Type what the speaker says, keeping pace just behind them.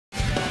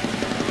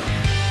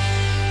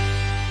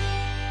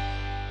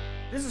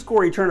This is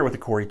Cory Turner with The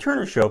Cory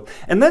Turner Show,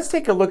 and let's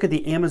take a look at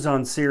the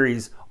Amazon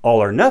series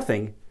All or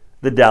Nothing,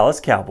 The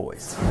Dallas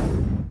Cowboys.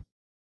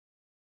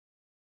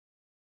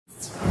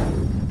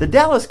 The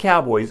Dallas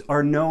Cowboys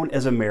are known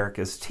as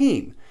America's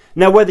team.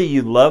 Now, whether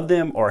you love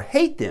them or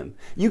hate them,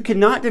 you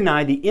cannot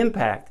deny the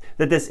impact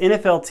that this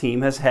NFL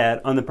team has had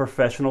on the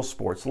professional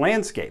sports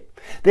landscape.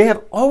 They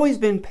have always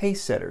been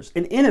pace setters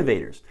and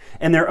innovators,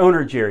 and their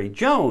owner, Jerry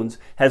Jones,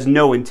 has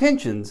no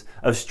intentions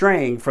of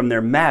straying from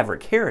their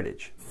maverick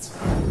heritage.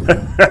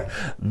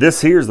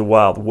 This here's the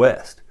Wild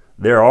West.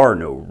 There are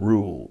no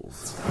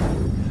rules.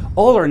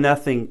 All or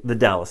Nothing, The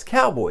Dallas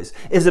Cowboys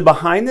is a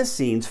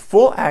behind-the-scenes,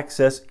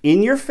 full-access,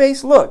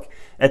 in-your-face look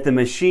at the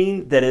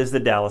machine that is the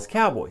Dallas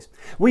Cowboys.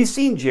 We've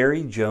seen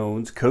Jerry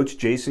Jones, Coach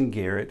Jason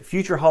Garrett,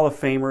 future Hall of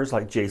Famers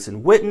like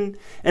Jason Witten,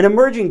 and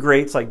emerging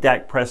greats like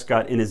Dak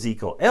Prescott and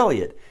Ezekiel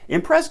Elliott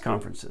in press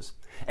conferences.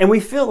 And we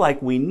feel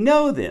like we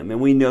know them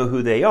and we know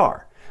who they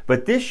are.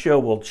 But this show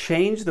will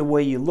change the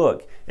way you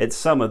look at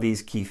some of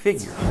these key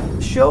figures.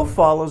 The show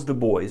follows the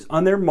boys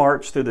on their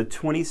march through the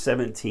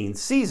 2017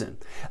 season,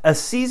 a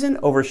season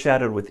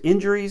overshadowed with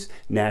injuries,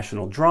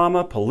 national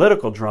drama,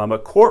 political drama,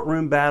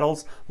 courtroom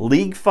battles,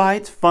 league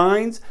fights,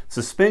 fines,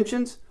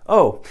 suspensions,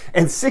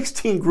 and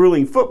 16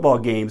 grueling football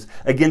games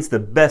against the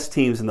best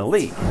teams in the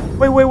league.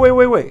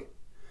 Wait.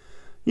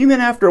 You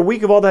mean after a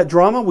week of all that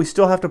drama, we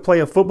still have to play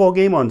a football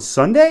game on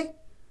Sunday?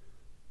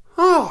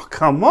 Oh,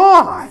 come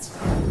on!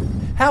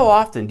 How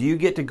often do you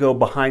get to go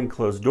behind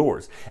closed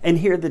doors and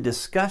hear the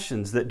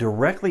discussions that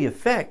directly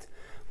affect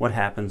what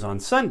happens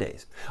on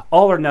Sundays?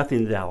 All or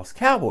Nothing, The Dallas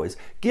Cowboys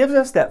gives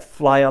us that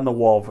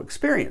fly-on-the-wall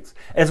experience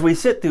as we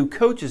sit through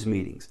coaches'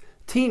 meetings,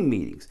 team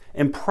meetings,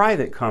 and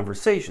private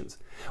conversations.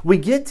 We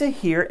get to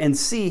hear and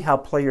see how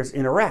players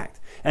interact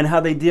and how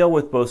they deal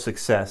with both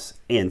success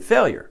and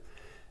failure.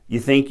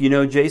 You think you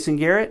know Jason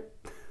Garrett?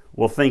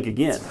 Well, think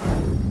again.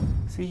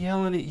 Is he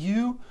yelling at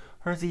you?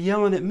 Or is he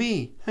yelling at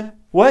me?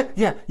 What?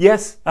 Yeah,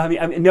 yes,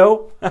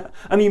 no,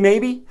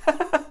 maybe.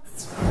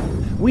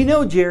 We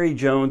know Jerry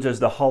Jones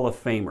as the Hall of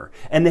Famer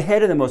and the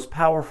head of the most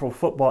powerful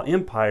football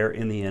empire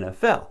in the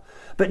NFL.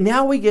 But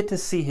now we get to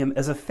see him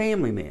as a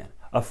family man,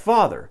 a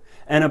father,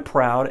 and a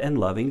proud and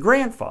loving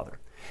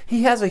grandfather.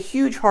 He has a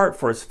huge heart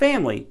for his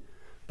family,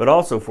 but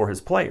also for his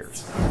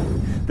players.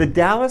 The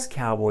Dallas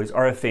Cowboys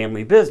are a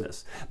family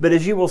business, but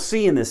as you will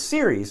see in this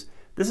series,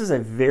 this is a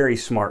very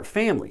smart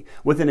family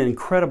with an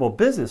incredible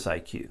business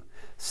IQ.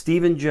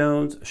 Stephen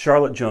Jones,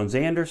 Charlotte Jones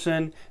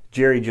Anderson,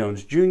 Jerry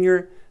Jones Jr.,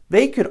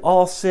 they could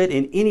all sit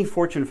in any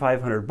Fortune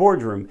 500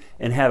 boardroom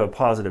and have a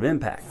positive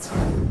impact.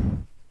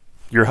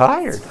 You're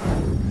hired.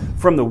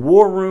 From the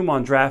war room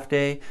on draft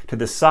day, to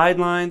the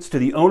sidelines, to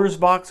the owner's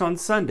box on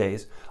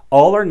Sundays,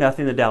 All or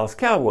Nothing, The Dallas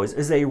Cowboys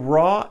is a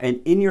raw and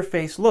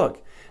in-your-face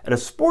look at a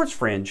sports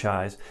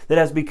franchise that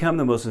has become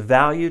the most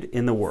valued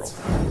in the world.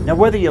 Now,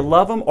 whether you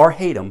love them or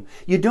hate them,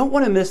 you don't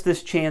want to miss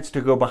this chance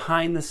to go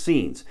behind the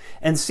scenes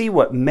and see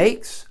what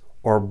makes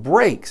or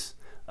breaks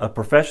a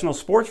professional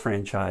sports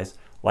franchise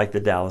like the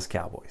Dallas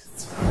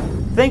Cowboys.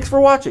 Thanks for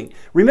watching.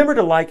 Remember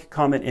to like,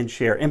 comment, and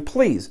share, and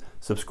please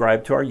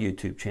subscribe to our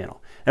YouTube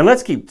channel. And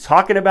let's keep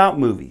talking about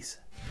movies.